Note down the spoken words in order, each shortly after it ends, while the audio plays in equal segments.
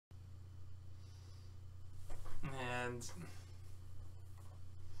and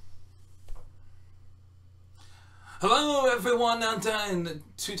hello everyone, I'm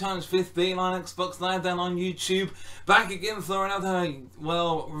Dan2xl5 Bayley Xbox Live down on YouTube, back again for another,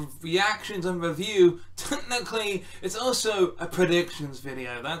 well, reactions and review. Technically, it's also a predictions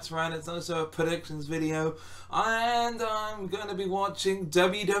video. That's right, it's also a predictions video. And I'm going to be watching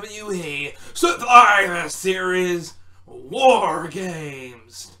WWE Survivor Series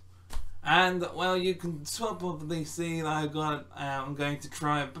Wargames. And, well, you can probably see that I'm going to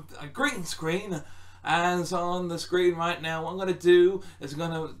try a green screen. As on the screen right now, what I'm going to do is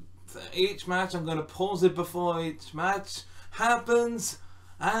each match, I'm going to pause it before each match happens,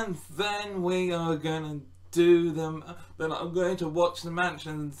 and then we are going to do them. Then I'm going to watch the match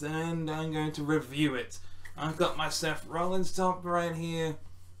and then I'm going to review it. I've got my Seth Rollins top right here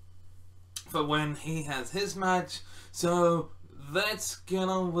for when he has his match. So let's get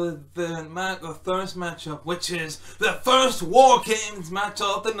on with the first matchup, which is the first Wargames match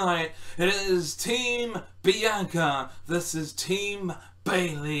of the night. It is Team Bianca. This is Team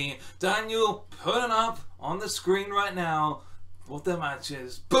Bayley. Daniel, put it up on the screen right now what the match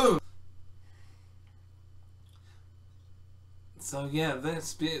is. Boom! So yeah,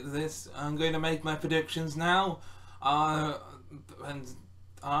 this I'm going to make my predictions now. And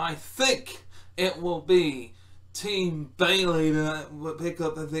I think it will be Team Bayley that will pick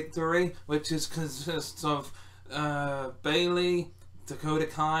up the victory, which consists of Bayley, Dakota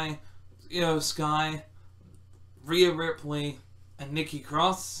Kai, Io Sky, Rhea Ripley, and Nikki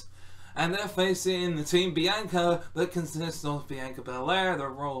Cross. And they're facing the Team Bianca that consists of Bianca Belair, the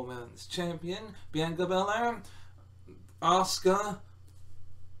Royal Women's Champion, Bianca Belair, Asuka,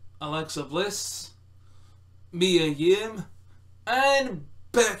 Alexa Bliss, Mia Yim, and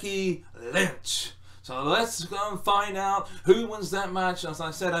Becky Lynch. So let's go and find out who wins that match. As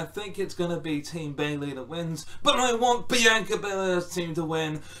I said, I think it's going to be Team Bayley that wins, but I want Bianca Belair's team to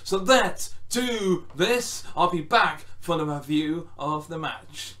win. So let's do this. I'll be back for the review of the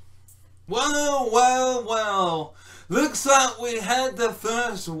match. Well. Looks like we had the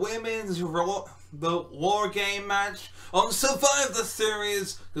first women's War Game match on Survivor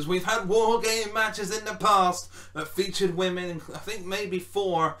Series, because we've had War Game matches in the past that featured women, I think maybe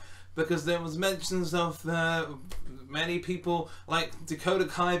 4. Because there was mentions of many people like Dakota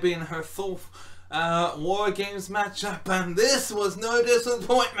Kai being her 4th War Games matchup, and this was no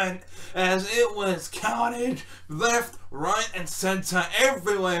disappointment, as it was carnage left, right and center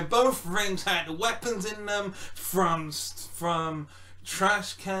everywhere. Both rings had weapons in them, from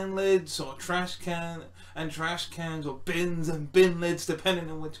trash can lids or trash cans or bins and bin lids,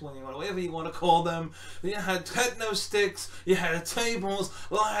 depending on which one whatever you want to call them. You had techno sticks, you had tables,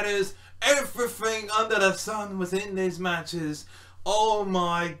 ladders, everything under the sun was in these matches. Oh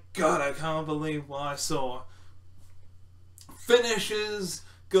my god, I can't believe what I saw. Finishes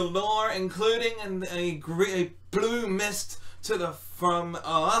galore, including a blue mist from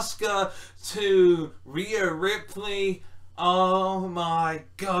Asuka to Rhea Ripley. Oh my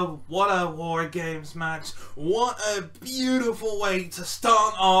god, what a War Games match. What a beautiful way to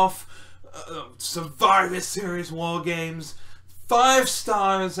start off Survivor Series War Games. 5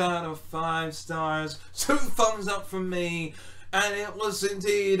 stars out of 5 stars. 2 thumbs up from me. And it was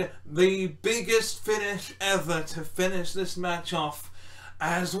indeed the biggest finish ever to finish this match off.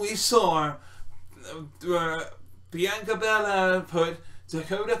 As we saw, Bianca Belair put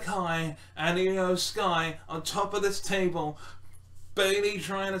Dakota Kai and Io Sky on top of this table. Bayley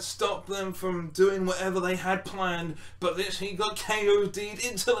trying to stop them from doing whatever they had planned, but he got KO'd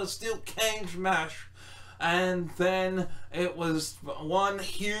into a steel cage match. And then it was one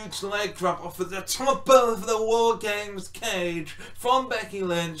huge leg drop off at the top of the War Games cage from Becky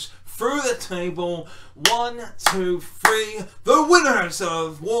Lynch through the table. 1, 2, 3. The winners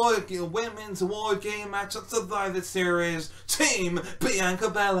of Women's War Game match of Survivor Series, Team Bianca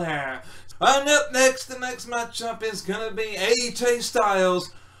Belair. And up next, the next matchup is gonna be AJ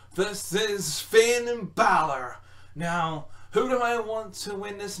Styles versus Finn Balor. Now, who do I want to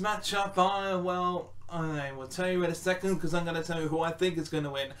win this matchup? I will tell you in a second, because I'm going to tell you who I think is going to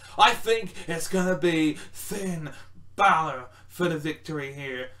win. I think it's going to be Finn Balor for the victory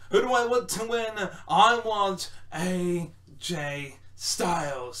here. Who do I want to win? I want AJ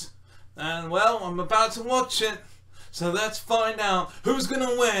Styles. And well, I'm about to watch it. So let's find out who's going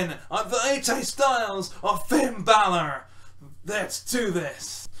to win. Either AJ Styles or Finn Balor. Let's do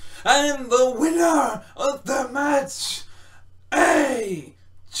this. And the winner of the match,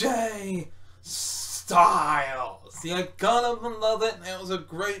 AJ Styles. Yeah, I gotta love it. It was a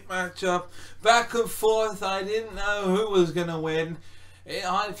great matchup. Back and forth. I didn't know who was gonna win. It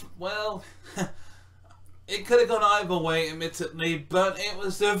it could have gone either way, admittedly, but it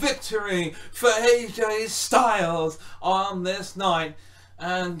was the victory for AJ Styles on this night.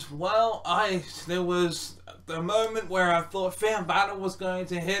 And, well, there was the moment where I thought Finn Balor was going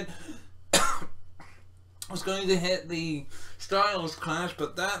to hit the Styles Clash,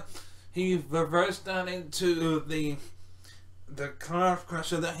 but that he reversed that into the calf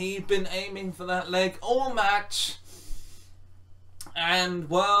crusher that he'd been aiming for that leg all match. And,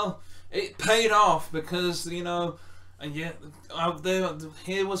 well, it paid off because, you know, and yet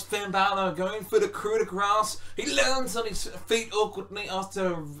here was Finn Balor going for the coup de grace. He lands on his feet awkwardly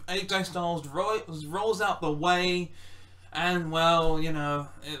after AJ Styles rolls out the way. And, well, you know,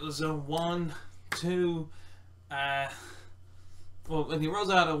 it was a 1-2. Well, when he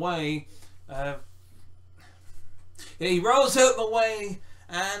rolls out of the way, he rolls out the way,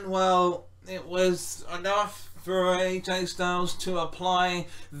 and, well, it was enough for AJ Styles to apply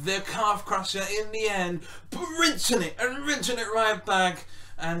the calf crusher in the end, wrenching it right back.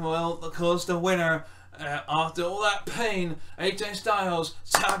 And, well, of course, the winner, after all that pain, AJ Styles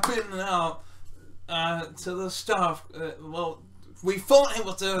tapping out to the stuff. Well, we thought it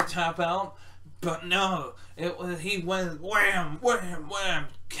was a tap out, but no, he went wham, wham, wham,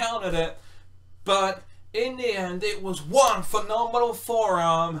 counted it. But in the end, it was one phenomenal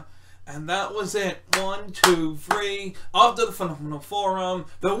forearm. And that was it. 1, 2, 3. After the phenomenal forearm,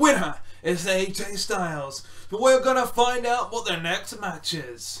 the winner is AJ Styles. But we're going to find out what the next match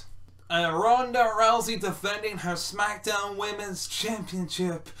is. Ronda Rousey defending her Smackdown Women's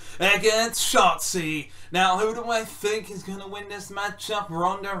Championship against Shotzi. Now, who do I think is going to win this matchup?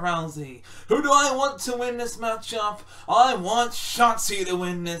 Ronda Rousey. Who do I want to win this matchup? I want Shotzi to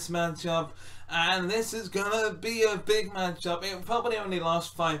win this matchup. And this is gonna be a big matchup. It will probably only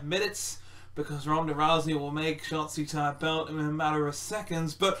last 5 minutes because Ronda Rousey will make Shotzi tap out in a matter of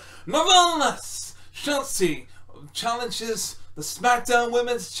seconds. But nonetheless, Shotzi challenges the SmackDown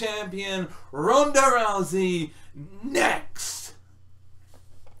Women's Champion Ronda Rousey next.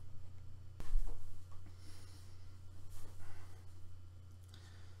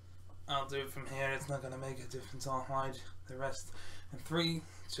 I'll do it from here. It's not gonna make a difference. I'll hide the rest in 3,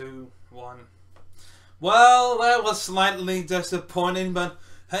 2, 1. Well, that was slightly disappointing, but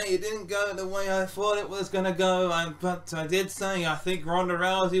hey, it didn't go the way I thought it was going to go. But I did say I think Ronda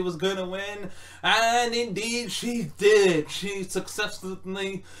Rousey was going to win, and indeed she did. She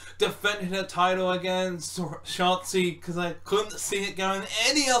successfully defended her title against Shotzi because I couldn't see it going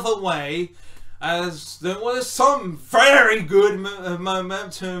any other way, as there was some very good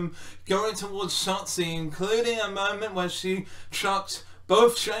momentum going towards Shotzi, including a moment where she chucked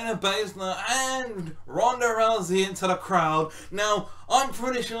both Shayna Baszler and Ronda Rousey into the crowd. Now, I'm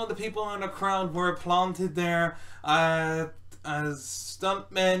pretty sure the people in the crowd were planted there as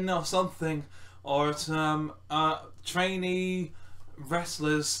stuntmen or something, or some trainee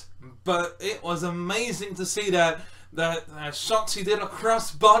wrestlers. But it was amazing to see that Shotzi did a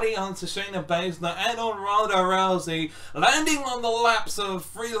crossbody onto Shayna Baszler and on Ronda Rousey, landing on the laps of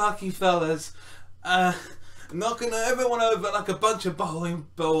 3 lucky fellas. Knocking everyone over like a bunch of bowling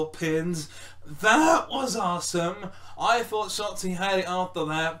ball pins. That was awesome. I thought Shotzi had it after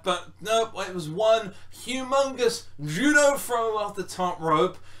that, but nope, it was one humongous judo throw off the top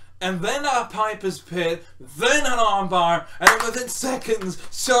rope, and then a Piper's Pit, then an armbar, and then within seconds,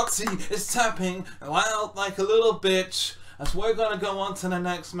 Shotzi is tapping loud like a little bitch. As we're going to go on to the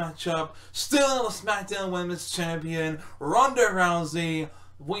next matchup. Still the SmackDown Women's Champion, Ronda Rousey.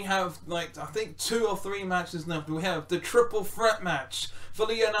 We have, like, I think 2 or 3 matches left. We have the triple threat match for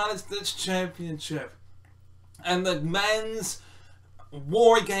the United States Championship and the men's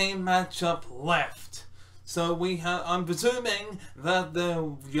War Game matchup left. So we have, I'm presuming that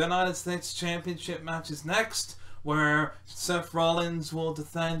the United States Championship match is next, where Seth Rollins will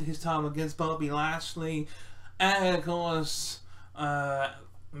defend his title against Bobby Lashley, and of course,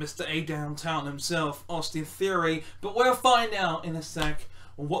 Mr. A Downtown himself, Austin Theory. But we'll find out in a sec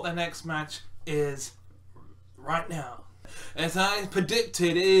what the next match is right now. As I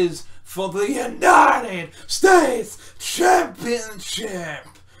predicted, is for the United States Championship,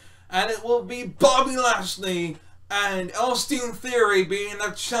 and it will be Bobby Lashley and Austin Theory being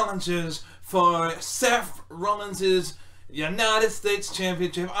the challengers for Seth Rollins' United States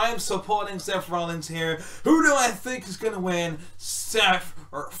Championship. I am supporting Seth Rollins here. Who do I think is going to win? Seth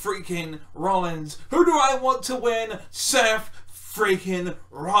freaking Rollins. Who do I want to win? Seth freaking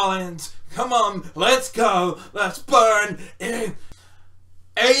Rollins. Come on, let's go. Let's burn in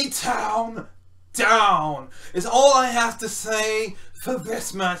A-Town down. Is all I have to say for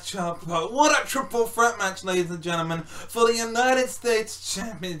this matchup. But what a triple threat match, ladies and gentlemen, for the United States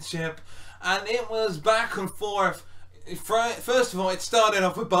Championship. and it was back and forth. First of all, it started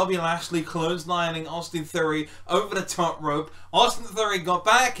off with Bobby Lashley clotheslining Austin Theory over the top rope. Austin Theory got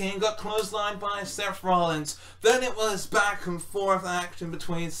back in, got clotheslined by Seth Rollins. Then it was back and forth action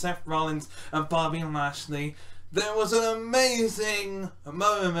between Seth Rollins and Bobby Lashley. There was an amazing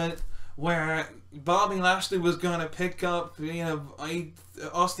moment where Bobby Lashley was going to pick up,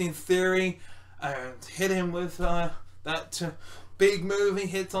 Austin Theory and hit him with that big move. He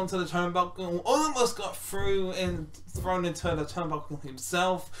hits onto the turnbuckle, almost got thrown into the turnbuckle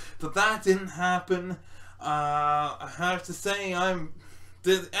himself, but that didn't happen. I have to say,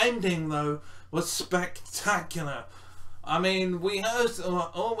 the ending though was spectacular. I mean, we had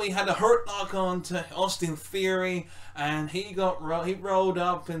a hurt lock on to Austin Theory, and he rolled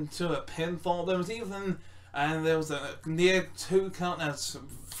up into a pinfall. There was a near 2 count as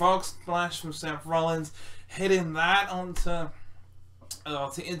frog splash from Seth Rollins, hitting that onto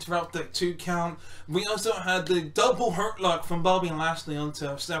to interrupt the 2 count. We also had the double hurt lock from Bobby Lashley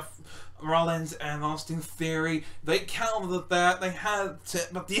onto Seth Rollins and Austin Theory. They countered that.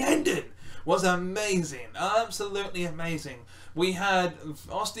 But the ending was amazing, absolutely amazing. We had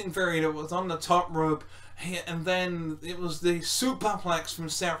Austin Theory that was on the top rope, and then it was the superplex from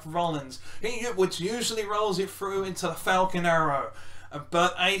Seth Rollins, which usually rolls it through into the Falcon Arrow.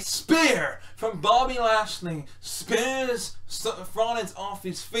 But a spear from Bobby Lashley spears Rollins off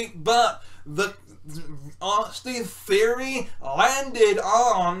his feet, but the Austin Theory landed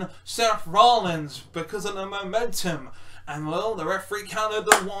on Seth Rollins because of the momentum. And well, the referee counted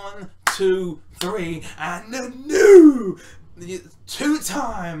the 1, 2, 3, and the new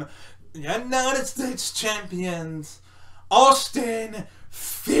 2-time United States champions, Austin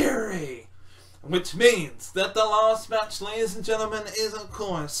Theory. Which means that the last match, ladies and gentlemen, is of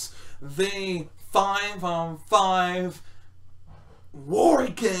course the 5-on-5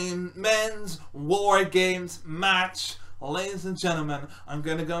 men's War Games match. Ladies and gentlemen, I'm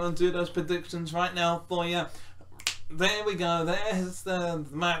going to go and do those predictions right now for you. There we go, there's the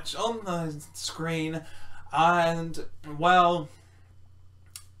match on the screen, and well,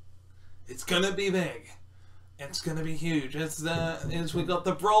 it's going to be big. It's going to be huge. We got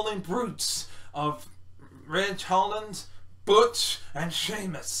the Brawling Brutes of Ridge Holland, Butch, and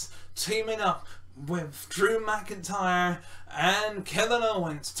Sheamus teaming up with Drew McIntyre and Kevin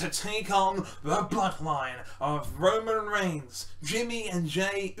Owens to take on the Bloodline of Roman Reigns, Jimmy and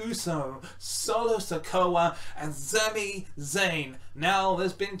Jey Uso, Solo Sikoa, and Sami Zayn. Now,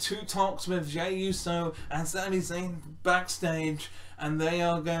 there's been 2 talks with Jey Uso and Sami Zayn backstage, and they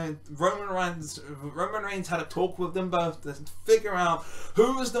are going. Roman Reigns had a talk with them both to figure out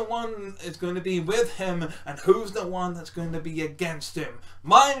who's the one that's going to be with him and who's the one that's going to be against him.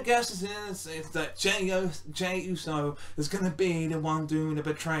 My guess is that Jey Uso is going to be the one doing the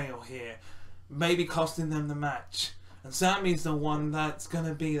betrayal here, maybe costing them the match, and Sami's the one that's going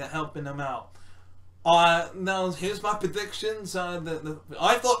to be helping them out. Now here's my predictions. I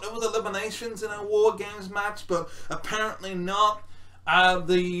thought there was eliminations in a War Games match, but apparently not.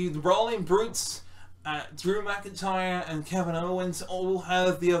 The Brawling Brutes, Drew McIntyre and Kevin Owens all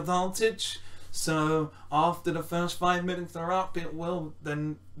have the advantage. So after the first 5 minutes are up,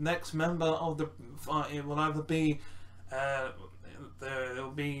 the next member of the it will either be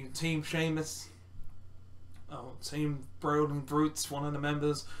it'll be Team Sheamus, Team Brawling Brutes, one of the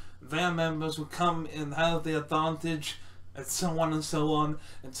members. Their members will come and have the advantage, and so on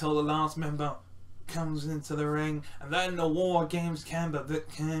until the last member comes into the ring, and then the War Games can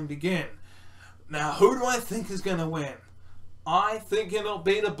begin. Now, who do I think is going to win? I think it'll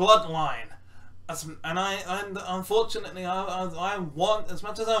be the Bloodline. And unfortunately, I want, as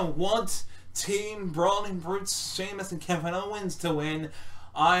much as I want Team Brawling Brutes, Sheamus and Kevin Owens to win,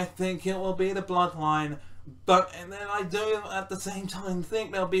 I think it will be the Bloodline. And then I do at the same time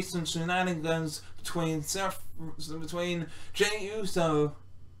think there'll be some shenanigans between Jey Uso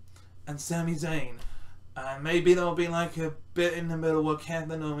and Sami Zayn. And maybe there'll be like a bit in the middle where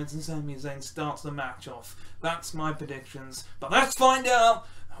Kevin Owens and Sami Zayn starts the match off. That's my predictions. But let's find out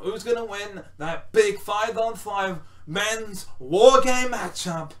who's going to win that big 5-on-5 men's War Game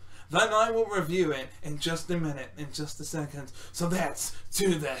matchup. Then I will review it in just a minute, in just a second. So let's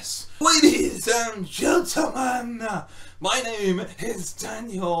do this. Ladies and gentlemen, my name is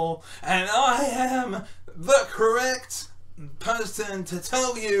Daniel, and I am the correct person to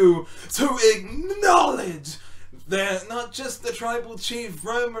tell you to acknowledge that not just the Tribal Chief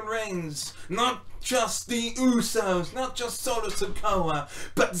Roman Reigns, not just the Usos, not just Solo Sikoa,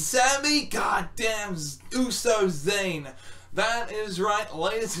 but Sami goddamn Uso Zayn, That is right,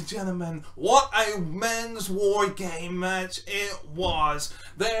 ladies and gentlemen. What a men's war game match it was.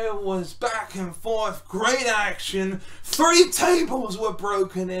 There was back and forth, great action. 3 tables were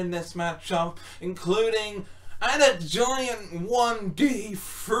broken in this matchup, including and a giant 1D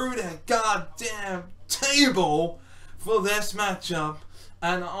through the goddamn table for this matchup.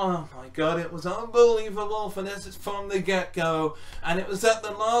 And oh my god, it was unbelievable for this from the get-go. And it was at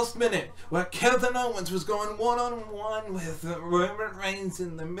the last minute where Kevin Owens was going one-on-one with Roman Reigns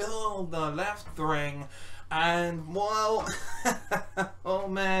in the middle of the left ring. And well, oh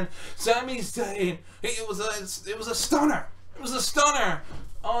man, Sami Zayn, it was a stunner. It was a stunner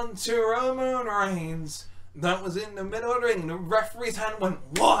onto Roman Reigns that was in the middle of the ring. The referee's hand went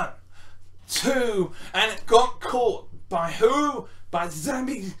 1, 2, and it got caught by who? By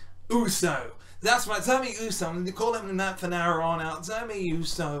Sami Uso. That's right, Sami Uso. I'm going to call him that from now on out. Sami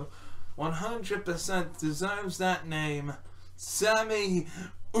Uso 100% deserves that name. Sami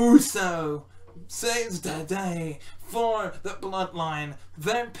Uso saves the day for the Bloodline.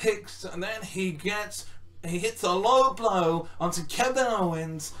 Then he hits a low blow onto Kevin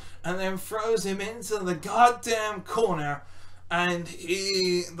Owens and then throws him into the goddamn corner. And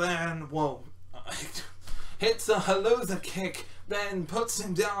he then, hits a haluza kick, then puts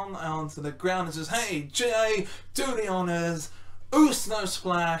him down onto the ground and says, "Hey, Jay, do the honors. Uso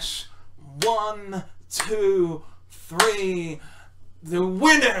splash. 1, 2, 3. The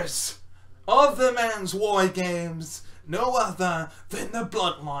winners of the men's war games, no other than the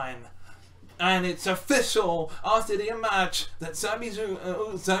Bloodline." And it's official after the match that Sami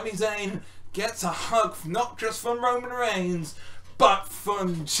Zayn gets a hug, not just from Roman Reigns, but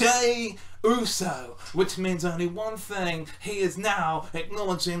from Jey Uso, which means only one thing: he is now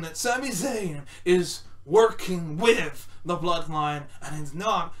acknowledging that Sami Zayn is working with the Bloodline and is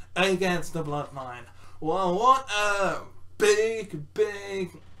not against the Bloodline. Well, what a big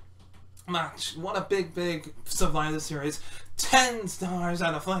match. What a big Survivor Series. 10 stars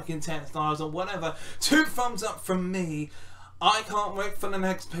out of fucking 10 stars or whatever. 2 thumbs up from me. I can't wait for the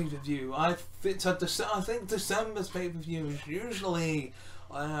next pay-per-view. I think December's pay-per-view is usually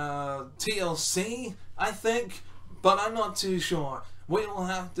TLC, I think, but I'm not too sure. We will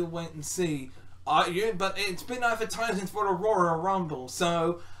have to wait and see. But it's been advertising for the Royal Rumble,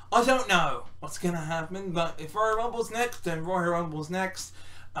 so I don't know what's gonna happen. But if Royal Rumble's next, then Royal Rumble's next.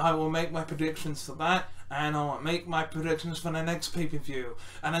 I will make my predictions for that, and I'll make my predictions for the next pay-per-view.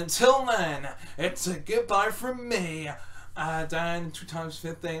 And until then, it's a goodbye from me,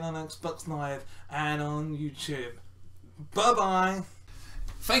 Dan2xl5 on Xbox Live and on YouTube. Bye-bye.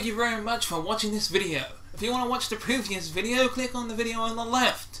 Thank you very much for watching this video. If you want to watch the previous video, click on the video on the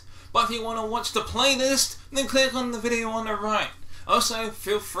left. But if you want to watch the playlist, then click on the video on the right. Also,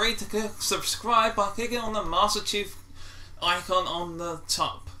 feel free to click subscribe by clicking on the Master Chief icon on the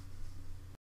top.